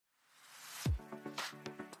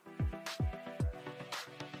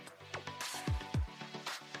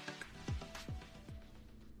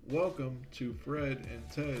Welcome to Fred and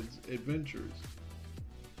Ted's Adventures,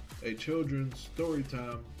 a children's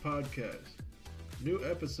storytime podcast. New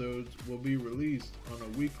episodes will be released on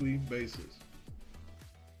a weekly basis.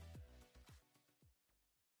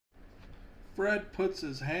 Fred puts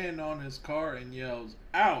his hand on his car and yells,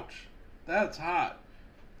 "Ouch! That's hot!"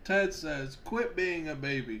 Ted says, "Quit being a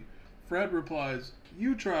baby." Fred replies,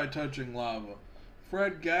 "You try touching lava."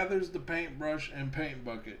 Fred gathers the paintbrush and paint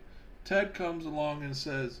bucket. Ted comes along and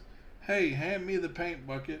says, "Hey, hand me the paint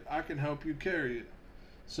bucket. I can help you carry it."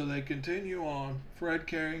 So they continue on, Fred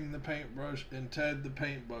carrying the paintbrush and Ted the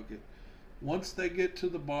paint bucket. Once they get to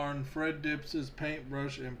the barn, Fred dips his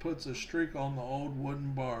paintbrush and puts a streak on the old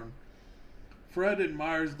wooden barn. Fred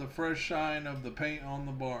admires the fresh shine of the paint on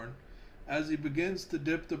the barn. As he begins to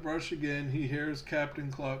dip the brush again, he hears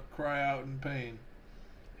Captain Cluck cry out in pain.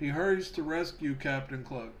 He hurries to rescue Captain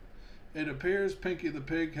Cluck. It appears Pinky the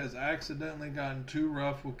Pig has accidentally gotten too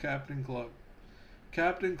rough with Captain Cluck.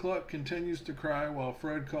 Captain Cluck continues to cry while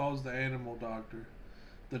Fred calls the animal doctor.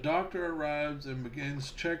 The doctor arrives and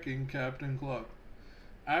begins checking Captain Cluck.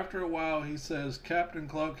 After a while, he says Captain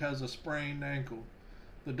Cluck has a sprained ankle.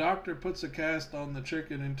 The doctor puts a cast on the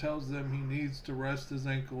chicken and tells them he needs to rest his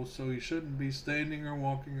ankle, so he shouldn't be standing or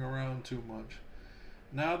walking around too much.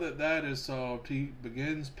 Now that is solved, he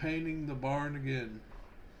begins painting the barn again.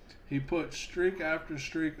 He puts streak after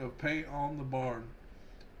streak of paint on the barn,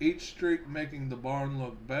 each streak making the barn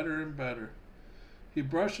look better and better. He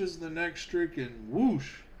brushes the next streak and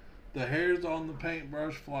whoosh, the hairs on the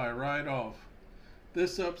paintbrush fly right off.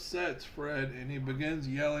 This upsets Fred and he begins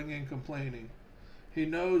yelling and complaining. He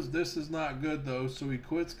knows this is not good though, so he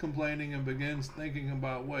quits complaining and begins thinking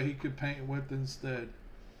about what he could paint with instead.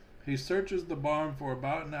 He searches the barn for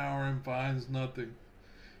about an hour and finds nothing.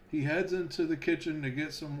 He heads into the kitchen to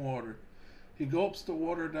get some water. He gulps the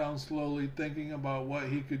water down slowly, thinking about what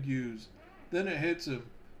he could use. Then it hits him.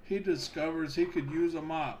 He discovers he could use a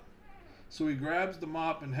mop. So he grabs the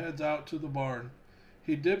mop and heads out to the barn.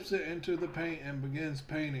 He dips it into the paint and begins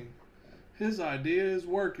painting. His idea is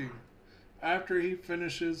working. After he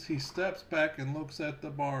finishes, he steps back and looks at the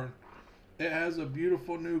barn. It has a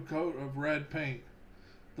beautiful new coat of red paint.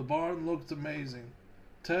 The barn looks amazing.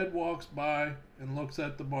 Ted walks by and looks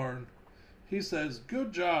at the barn. He says,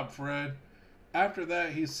 "Good job, Fred." After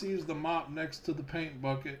that, he sees the mop next to the paint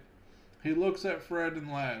bucket. He looks at Fred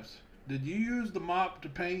and laughs. "Did you use the mop to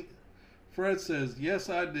paint?" Fred says,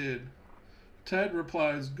 "Yes, I did." Ted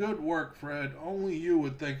replies, "Good work, Fred. Only you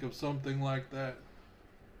would think of something like that."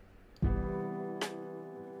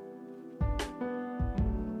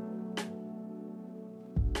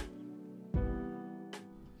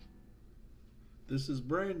 This is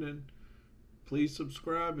Brandon. Please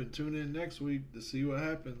subscribe and tune in next week to see what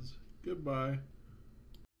happens. Goodbye.